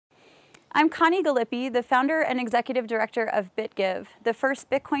I'm Connie Gallippi, the founder and executive director of BitGive, the first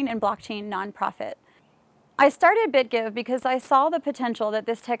Bitcoin and blockchain nonprofit. I started BitGive because I saw the potential that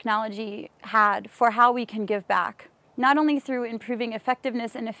this technology had for how we can give back, not only through improving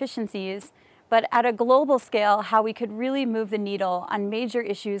effectiveness and efficiencies, but at a global scale, how we could really move the needle on major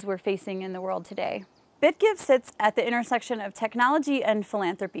issues we're facing in the world today. BitGive sits at the intersection of technology and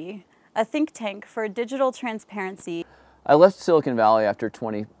philanthropy, a think tank for digital transparency. I left Silicon Valley after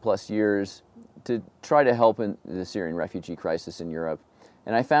 20 plus years to try to help in the Syrian refugee crisis in Europe.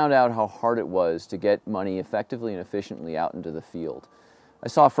 And I found out how hard it was to get money effectively and efficiently out into the field. I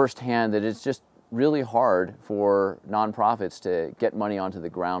saw firsthand that it's just really hard for nonprofits to get money onto the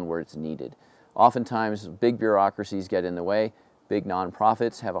ground where it's needed. Oftentimes, big bureaucracies get in the way. Big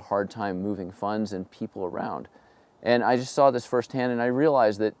nonprofits have a hard time moving funds and people around. And I just saw this firsthand, and I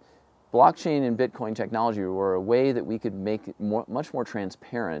realized that blockchain and Bitcoin technology were a way that we could make it much more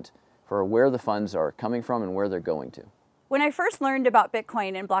transparent for where the funds are coming from and where they're going to. When I first learned about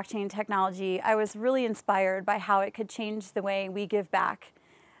Bitcoin and blockchain technology, I was really inspired by how it could change the way we give back,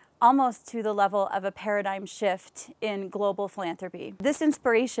 almost to the level of a paradigm shift in global philanthropy. This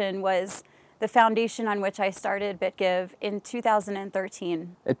inspiration was the foundation on which I started BitGive in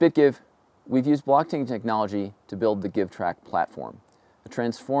 2013. At BitGive, we've used blockchain technology to build the GiveDirectly platform, a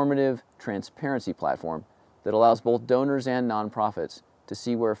transformative transparency platform that allows both donors and nonprofits to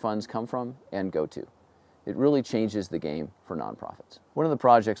see where funds come from and go to. It really changes the game for nonprofits. One of the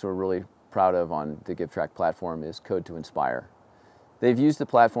projects we're really proud of on the GiveDirectly platform is Code to Inspire. They've used the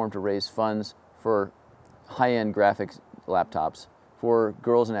platform to raise funds for high-end graphics laptops for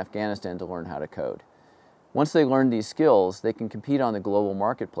girls in Afghanistan to learn how to code. Once they learn these skills, they can compete on the global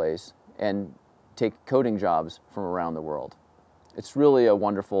marketplace and take coding jobs from around the world. It's really a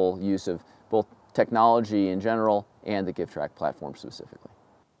wonderful use of both technology in general and the GiveDirectly platform specifically.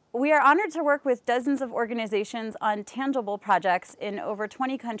 We are honored to work with dozens of organizations on tangible projects in over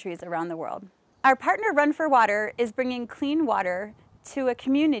 20 countries around the world. Our partner Run for Water is bringing clean water to a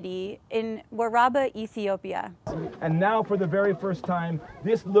community in Warraba, Ethiopia. And now for the very first time,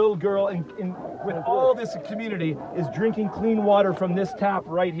 this little girl with all this community is drinking clean water from this tap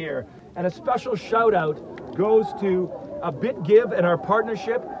right here. And a special shout out goes to BitGive and our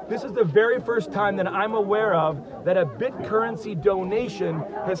partnership. This is the very first time that I'm aware of that a BitCurrency donation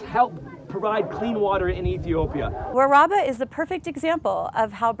has helped provide clean water in Ethiopia. Warraba is the perfect example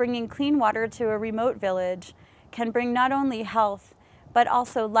of how bringing clean water to a remote village can bring not only health, but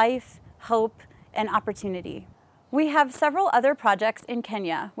also life, hope, and opportunity. We have several other projects in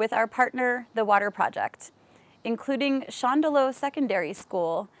Kenya with our partner, the Water Project, including Shondolo Secondary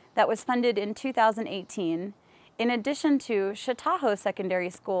School that was funded in 2018, in addition to Shataho Secondary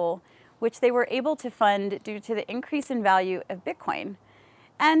School, which they were able to fund due to the increase in value of Bitcoin,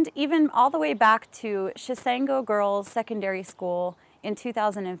 and even all the way back to Shisango Girls Secondary School in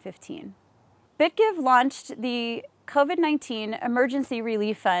 2015. BitGive launched the COVID-19 Emergency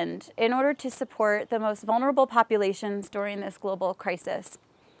Relief Fund in order to support the most vulnerable populations during this global crisis: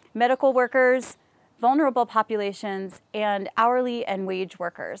 medical workers, vulnerable populations, and hourly and wage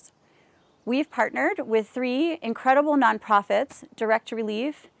workers. We've partnered with 3 incredible nonprofits, Direct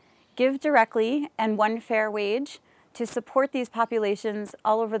Relief, GiveDirectly, and One Fair Wage, to support these populations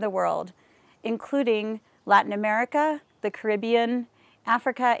all over the world, including Latin America, the Caribbean,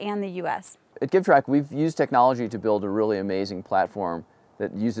 Africa, and the US. At GiveDirectly, we've used technology to build a really amazing platform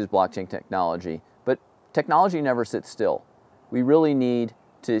that uses blockchain technology, but technology never sits still. We really need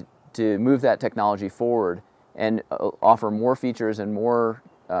to move that technology forward and offer more features and more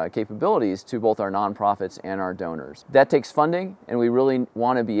capabilities to both our nonprofits and our donors. That takes funding, and we really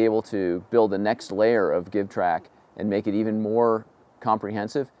want to be able to build the next layer of GiveDirectly and make it even more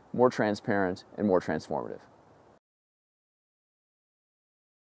comprehensive, more transparent, and more transformative.